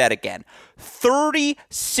say that again.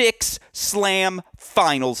 36 slam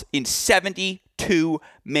finals in 72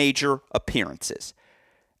 major appearances.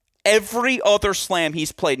 Every other slam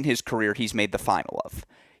he's played in his career, he's made the final of.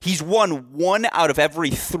 He's won 1 out of every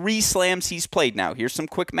 3 slams he's played. Now, here's some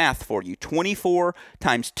quick math for you. 24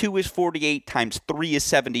 times 2 is 48 times 3 is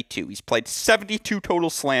 72. He's played 72 total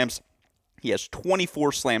slams. He has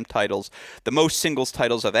 24 slam titles, the most singles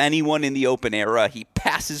titles of anyone in the Open era. He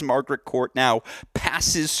passes Margaret Court now,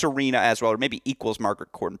 passes Serena as well, or maybe equals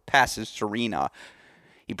Margaret Court and passes Serena.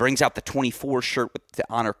 He brings out the 24 shirt to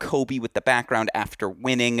honor Kobe with the background after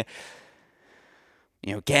winning.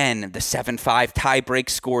 Again, the 7-5 tie-break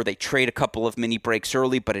score, they trade a couple of mini breaks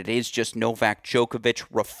early, but it is just Novak Djokovic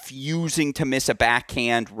refusing to miss a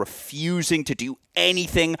backhand, refusing to do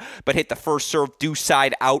anything but hit the first serve due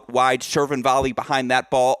side out wide, serve and volley behind that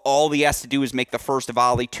ball. All he has to do is make the first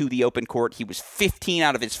volley to the open court. He was 15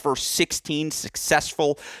 out of his first 16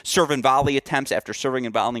 successful serve and volley attempts after serving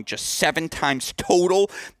and volleying just 7 times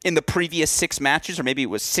total in the previous 6 matches, or maybe it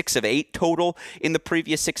was 6 of 8 total in the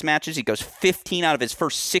previous 6 matches. He goes 15 out of his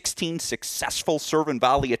first 16 successful serve and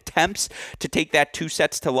volley attempts to take that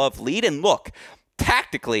 2-sets-to-love lead. And look,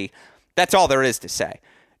 tactically, that's all there is to say.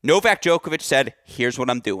 Novak Djokovic said, here's what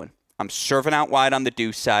I'm doing. I'm serving out wide on the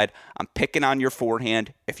deuce side. I'm picking on your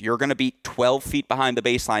forehand. If you're going to be 12 feet behind the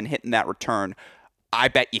baseline hitting that return, I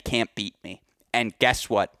bet you can't beat me. And guess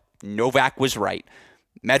what? Novak was right.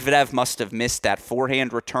 Medvedev must have missed that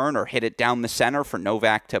forehand return or hit it down the center for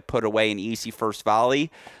Novak to put away an easy first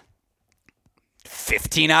volley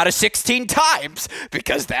 15 out of 16 times,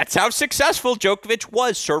 because that's how successful Djokovic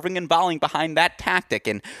was serving and volleying behind that tactic.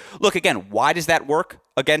 And look, again, why does that work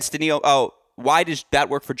against Daniil? Why does that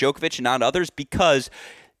work for Djokovic and not others? Because,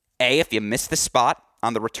 A, if you miss the spot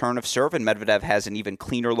on the return of serve and Medvedev has an even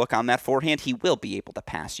cleaner look on that forehand, he will be able to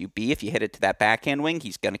pass you. B, if you hit it to that backhand wing,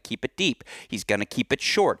 he's going to keep it deep. He's going to keep it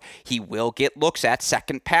short. He will get looks at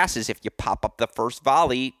second passes if you pop up the first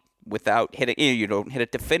volley without hitting, you don't hit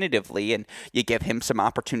it definitively, and you give him some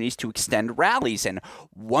opportunities to extend rallies. And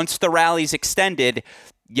once the rally's extended,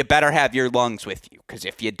 you better have your lungs with you, because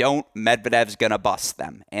if you don't, Medvedev's going to bust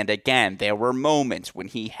them. And again, there were moments when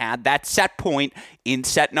he had that set point in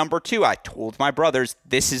set number 2. I told my brothers,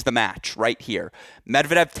 this is the match right here.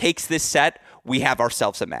 Medvedev takes this set, we have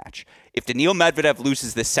ourselves a match. If Daniil Medvedev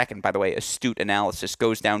loses this second, by the way, astute analysis,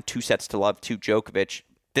 goes down 2-0 to Djokovic,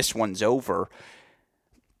 this one's over.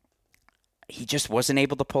 He just wasn't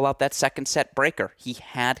able to pull out that second set breaker. He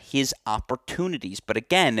had his opportunities. But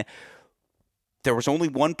again, there was only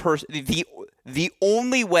one person. The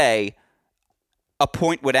only way a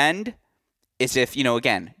point would end is if,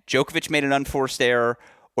 again, Djokovic made an unforced error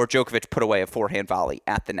or Djokovic put away a forehand volley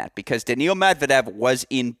at the net, because Daniil Medvedev was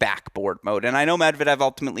in backboard mode. And I know Medvedev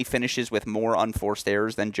ultimately finishes with more unforced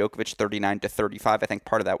errors than Djokovic, 39-35. I think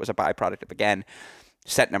part of that was a byproduct of, again,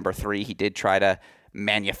 set number 3. He did try to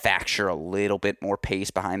manufacture a little bit more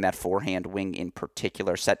pace behind that forehand wing in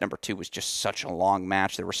particular. Set number 2 was just such a long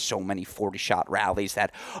match. There were so many 40-shot rallies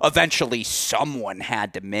that eventually someone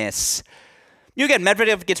had to miss. Again,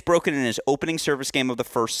 Medvedev gets broken in his opening service game of the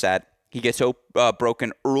first set. He gets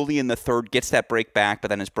broken early in the third, gets that break back, but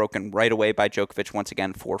then is broken right away by Djokovic once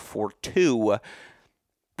again for 4-2.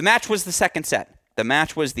 The match was the second set. The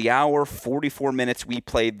match was the hour, 44 minutes we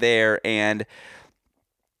played there, and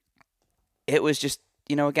it was just,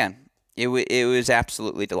 again, it was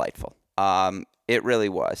absolutely delightful. It really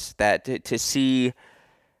was. That to see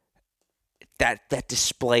that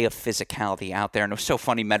display of physicality out there. And it was so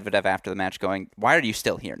funny, Medvedev after the match going, "Why are you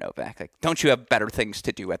still here, Novak? Like, don't you have better things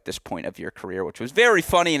to do at this point of your career?" Which was very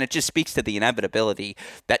funny, and it just speaks to the inevitability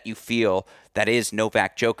that you feel that is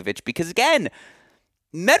Novak Djokovic. Because again,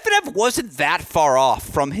 Medvedev wasn't that far off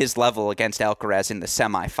from his level against Alcaraz in the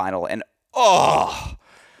semifinal. And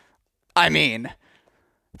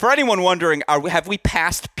for anyone wondering, have we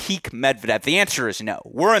passed peak Medvedev? The answer is no.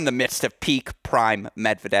 We're in the midst of peak prime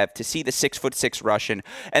Medvedev. To see the 6'6" Russian,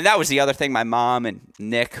 and that was the other thing, my mom and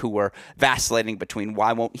Nick, who were vacillating between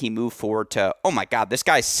why won't he move forward to, oh my God, this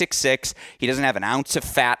guy's 6'6", he doesn't have an ounce of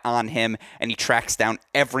fat on him, and he tracks down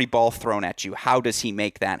every ball thrown at you. How does he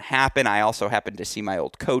make that happen? I also happened to see my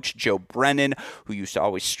old coach, Joe Brennan, who used to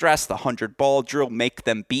always stress the 100-ball drill, make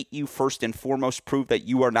them beat you first and foremost, prove that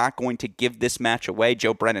you are not going to give this match away.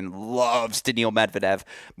 Joe Brennan loves Daniil Medvedev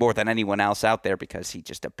more than anyone else out there, because he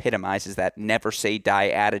just epitomizes that never say die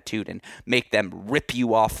attitude and make them rip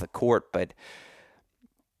you off the court. But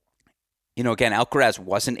again, Alcaraz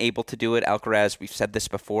wasn't able to do it. Alcaraz, we've said this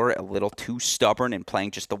before, a little too stubborn in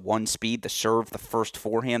playing just the one speed, the serve, the first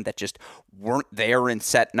forehand that just weren't there in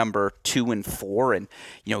set number 2 and 4. And,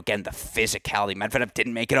 again, the physicality. Medvedev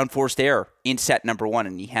didn't make an unforced error in set number 1,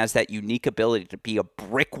 and he has that unique ability to be a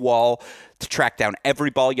brick wall, to track down every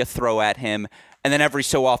ball you throw at him. And then every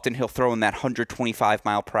so often he'll throw in that 125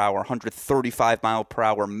 mile per hour, 135 mile per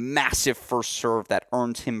hour massive first serve that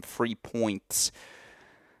earns him free points.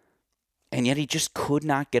 And yet he just could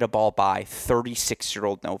not get a ball by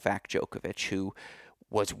 36-year-old Novak Djokovic, who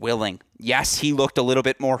was willing. Yes, he looked a little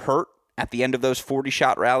bit more hurt at the end of those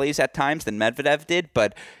 40-shot rallies at times than Medvedev did,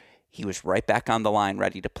 but he was right back on the line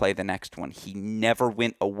ready to play the next one. He never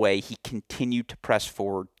went away. He continued to press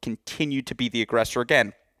forward, continued to be the aggressor.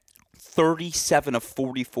 Again, 37 of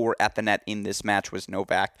 44 at the net in this match was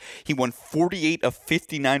Novak. He won 48 of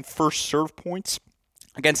 59 first serve points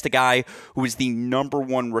against a guy who is the number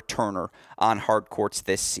 1 returner on hard courts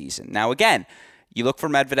this season. Now, again, you look for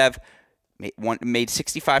Medvedev, made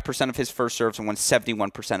 65% of his first serves and won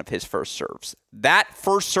 71% of his first serves. That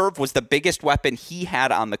first serve was the biggest weapon he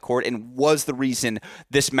had on the court and was the reason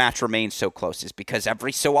this match remained so close, is because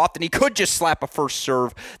every so often he could just slap a first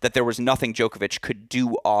serve that there was nothing Djokovic could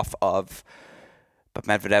do off of. But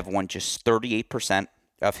Medvedev won just 38%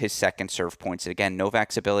 of his second serve points. And again,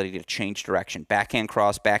 Novak's ability to change direction. Backhand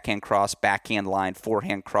cross, backhand line,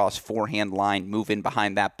 forehand cross, forehand line, move in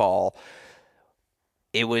behind that ball.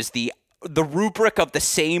 It was the rubric of the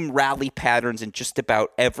same rally patterns in just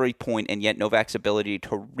about every point, and yet Novak's ability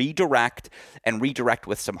to redirect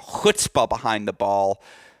with some chutzpah behind the ball.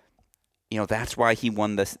 That's why he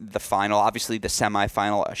won the final. Obviously, the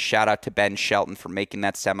semifinal, a shout-out to Ben Shelton for making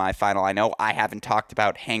that semifinal. I know I haven't talked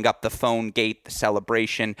about hang up the phone gate, the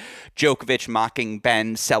celebration. Djokovic mocking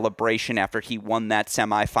Ben's celebration after he won that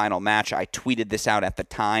semifinal match. I tweeted this out at the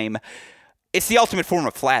time. It's the ultimate form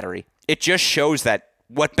of flattery. It just shows that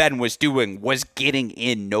what Ben was doing was getting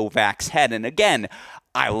in Novak's head. And again,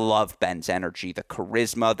 I love Ben's energy, the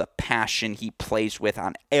charisma, the passion he plays with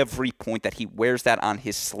on every point, that he wears that on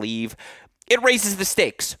his sleeve. It raises the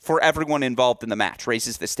stakes for everyone involved in the match,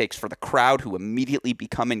 raises the stakes for the crowd who immediately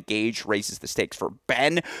become engaged, raises the stakes for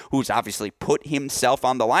Ben, who's obviously put himself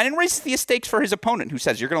on the line, and raises the stakes for his opponent, who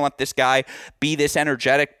says, you're going to let this guy be this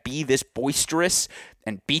energetic, be this boisterous,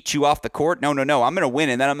 and beat you off the court? No, I'm going to win,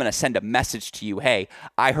 and then I'm going to send a message to you. Hey,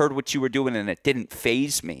 I heard what you were doing, and it didn't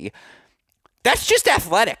faze me. That's just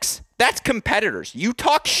athletics. That's competitors. You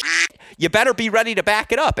talk shit, you better be ready to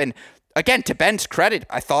back it up. And again, to Ben's credit,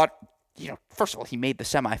 I thought, first of all, he made the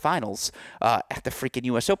semifinals at the freaking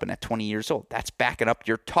U.S. Open at 20 years old. That's backing up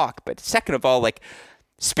your talk. But second of all,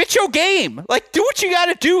 spit your game. Do what you got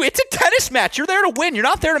to do. It's a tennis match. You're there to win. You're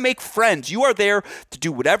not there to make friends. You are there to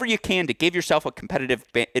do whatever you can to give yourself a competitive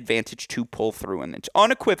advantage to pull through. And it's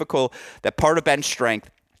unequivocal that part of Ben's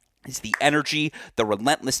strength is the energy, the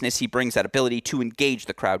relentlessness he brings, that ability to engage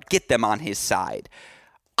the crowd, get them on his side.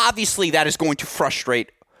 Obviously, that is going to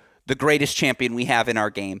frustrate the greatest champion we have in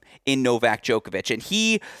our game in Novak Djokovic. And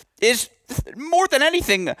he is, more than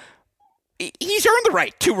anything, he's earned the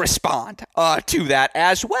right to respond to that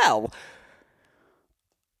as well.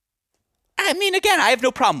 I mean, again, I have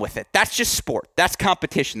no problem with it. That's just sport. That's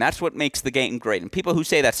competition. That's what makes the game great. And people who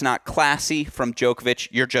say that's not classy from Djokovic,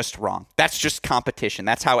 you're just wrong. That's just competition.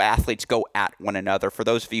 That's how athletes go at one another. For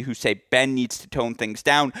those of you who say Ben needs to tone things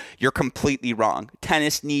down, you're completely wrong.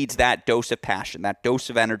 Tennis needs that dose of passion, that dose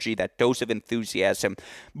of energy, that dose of enthusiasm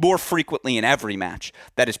more frequently in every match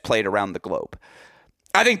that is played around the globe.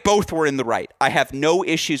 I think both were in the right. I have no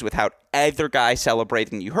issues with how either guy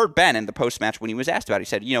celebrating. You heard Ben in the post-match when he was asked about it. He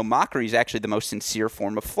said, mockery is actually the most sincere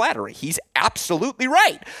form of flattery. He's absolutely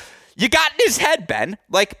right. You got in his head, Ben.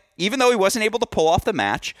 Even though he wasn't able to pull off the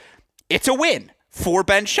match, it's a win for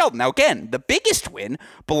Ben Shelton. Now, again, the biggest win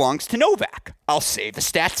belongs to Novak. I'll say the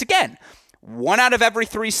stats again. 1 out of every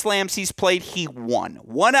 3 slams he's played, he won.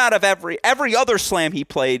 1 out of every other slam he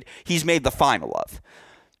played, he's made the final of.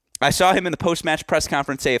 I saw him in the post-match press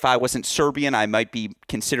conference say, if I wasn't Serbian, I might be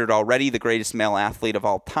considered already the greatest male athlete of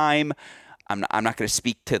all time. I'm not going to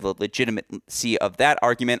speak to the legitimacy of that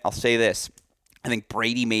argument. I'll say this. I think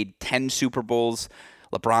Brady made 10 Super Bowls.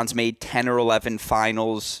 LeBron's made 10 or 11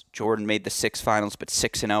 finals. Jordan made the 6 finals, but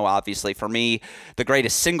 6-0, obviously. For me, the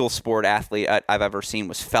greatest single-sport athlete I've ever seen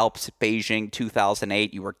was Phelps at Beijing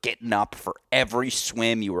 2008. You were getting up for every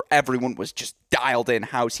swim. Everyone was just dialed in.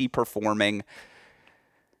 How's he performing?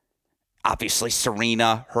 Obviously,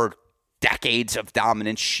 Serena, her decades of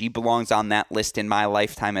dominance, she belongs on that list in my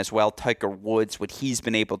lifetime as well. Tiger Woods, what he's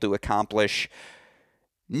been able to accomplish.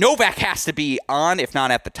 Novak has to be on, if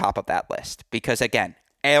not at the top of that list. Because, again,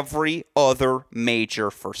 every other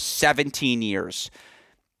major for 17 years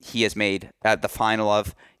he has made the final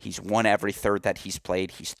of. He's won every third that he's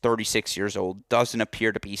played. He's 36 years old, doesn't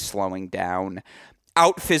appear to be slowing down.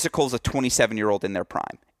 Out physicals a 27-year-old in their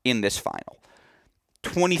prime in this final.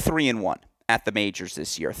 23-1 at the majors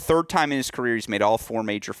this year. Third time in his career he's made all 4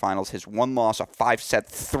 major finals. His one loss, a 5-set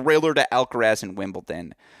thriller to Alcaraz in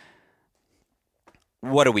Wimbledon.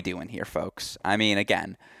 What are we doing here, folks? I mean,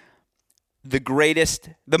 again, the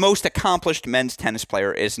most accomplished men's tennis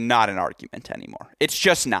player is not an argument anymore. It's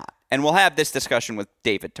just not. And we'll have this discussion with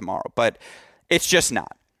David tomorrow, but it's just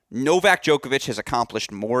not. Novak Djokovic has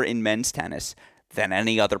accomplished more in men's tennis than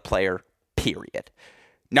any other player, period.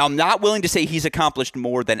 Now, I'm not willing to say he's accomplished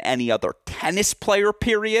more than any other tennis player,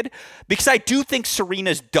 period, because I do think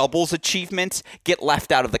Serena's doubles achievements get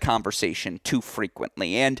left out of the conversation too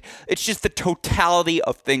frequently. And it's just the totality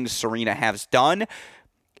of things Serena has done.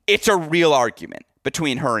 It's a real argument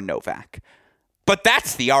between her and Novak. But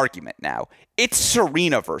that's the argument now. It's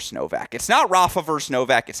Serena versus Novak. It's not Rafa versus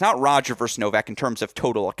Novak. It's not Roger versus Novak in terms of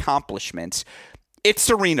total accomplishments. It's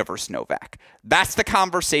Serena versus Novak. That's the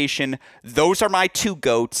conversation. Those are my 2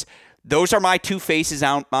 GOATs. Those are my 2 faces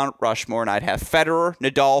out Mount Rushmore, and I'd have Federer,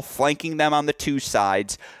 Nadal flanking them on the 2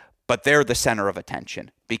 sides, but they're the center of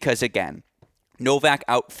attention. Because, again, Novak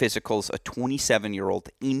out-physicals a 27-year-old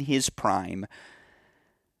in his prime.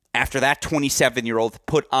 after that 27-year-old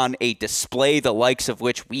put on a display the likes of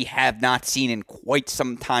which we have not seen in quite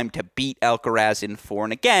some time to beat Alcaraz in 4.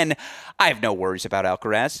 And again, I have no worries about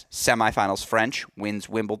Alcaraz. Semifinals French, wins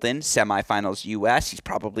Wimbledon, semifinals U.S. He's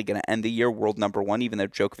probably going to end the year world number 1, even though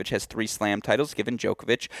Djokovic has 3 slam titles, given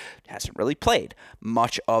Djokovic hasn't really played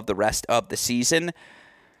much of the rest of the season.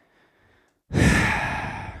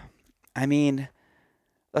 I mean,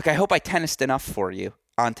 look, I hope I tennised enough for you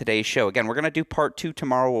on today's show. Again, we're going to do part 2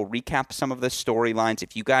 tomorrow. We'll recap some of the storylines.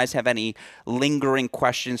 If you guys have any lingering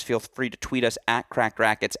questions, feel free to tweet us at Cracked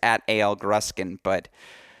Rackets, at AL Gruskin. But,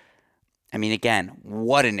 I mean, again,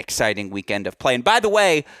 what an exciting weekend of play. And by the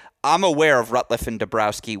way, I'm aware of Rutliff and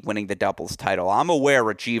Dabrowski winning the doubles title. I'm aware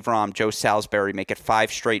Rajiv Ram, Joe Salisbury make it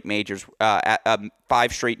 5 straight majors, 5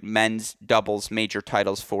 straight men's doubles major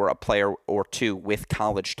titles for a player or two with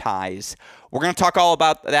college ties. We're going to talk all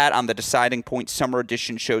about that on the Deciding Point Summer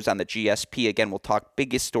Edition shows on the GSP. Again, we'll talk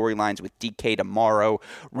biggest storylines with DK tomorrow,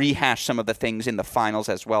 rehash some of the things in the finals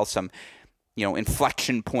as well, some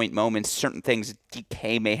inflection point moments, certain things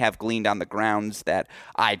DK may have gleaned on the grounds that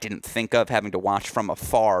I didn't think of having to watch from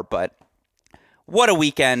afar. But what a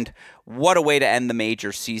weekend. What a way to end the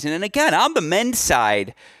major season. And again, on the men's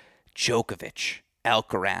side, Djokovic,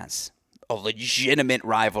 Alcaraz, a legitimate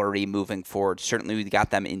rivalry moving forward. Certainly we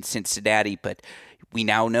got them in Cincinnati, but we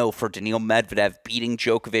now know for Daniil Medvedev beating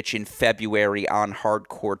Djokovic in February on hard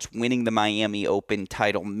courts, winning the Miami Open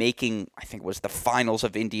title, making, I think it was the finals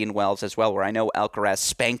of Indian Wells as well, where I know Alcaraz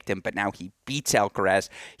spanked him, but now he beats Alcaraz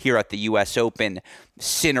here at the U.S. Open.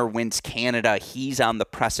 Sinner wins Canada. He's on the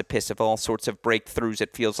precipice of all sorts of breakthroughs,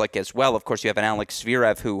 it feels like, as well. Of course, you have an Alex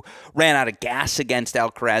Zverev who ran out of gas against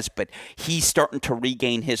Alcaraz, but he's starting to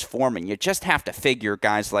regain his form, and you just have to figure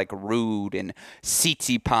guys like Ruud and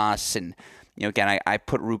Tsitsipas and again, I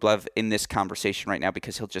put Rublev in this conversation right now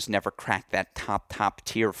because he'll just never crack that top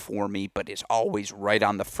tier for me, but is always right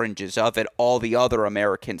on the fringes of it. All the other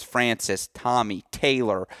Americans, Francis, Tommy,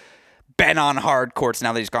 Taylor, been on hard courts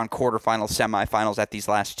now that he's gone quarterfinals, semifinals at these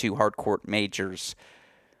last 2 hard court majors.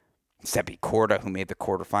 Sebi Korda, who made the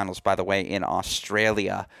quarterfinals, by the way, in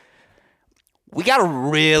Australia. We got a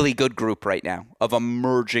really good group right now of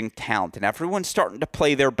emerging talent, and everyone's starting to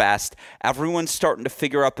play their best. Everyone's starting to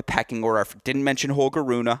figure out the pecking order. I didn't mention Holger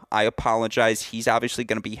Rune. I apologize. He's obviously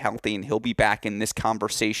going to be healthy, and he'll be back in this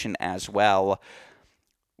conversation as well.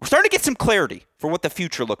 We're starting to get some clarity for what the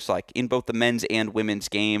future looks like in both the men's and women's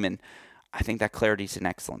game, and I think that clarity is an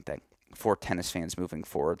excellent thing for tennis fans moving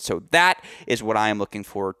forward. So that is what I am looking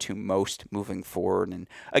forward to most moving forward. And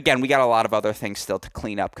again, we got a lot of other things still to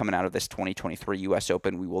clean up coming out of this 2023 U.S.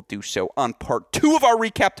 Open. We will do so on part 2 of our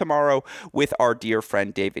recap tomorrow with our dear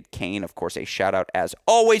friend David Kane. Of course, a shout out as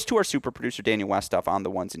always to our super producer Daniel Westoff on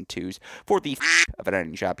the ones and twos for the of an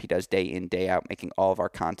editing job he does day in, day out, making all of our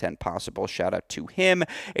content possible. Shout out to him.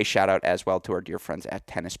 A shout out as well to our dear friends at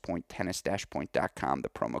Tennis Point, tennis-point.com. The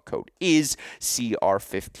promo code is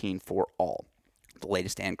CR15 for all the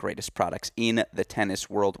latest and greatest products in the tennis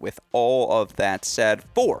world. With all of that said,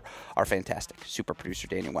 for our fantastic super producer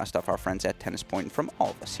Daniel Westoff, our friends at Tennis Point, and from all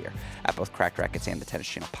of us here at both Cracked Rackets and the Tennis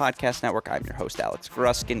Channel Podcast Network, I'm your host, Alex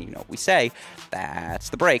Gruskin. You know what we say, that's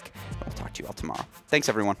the break. And we'll talk to you all tomorrow. Thanks,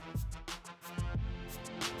 everyone.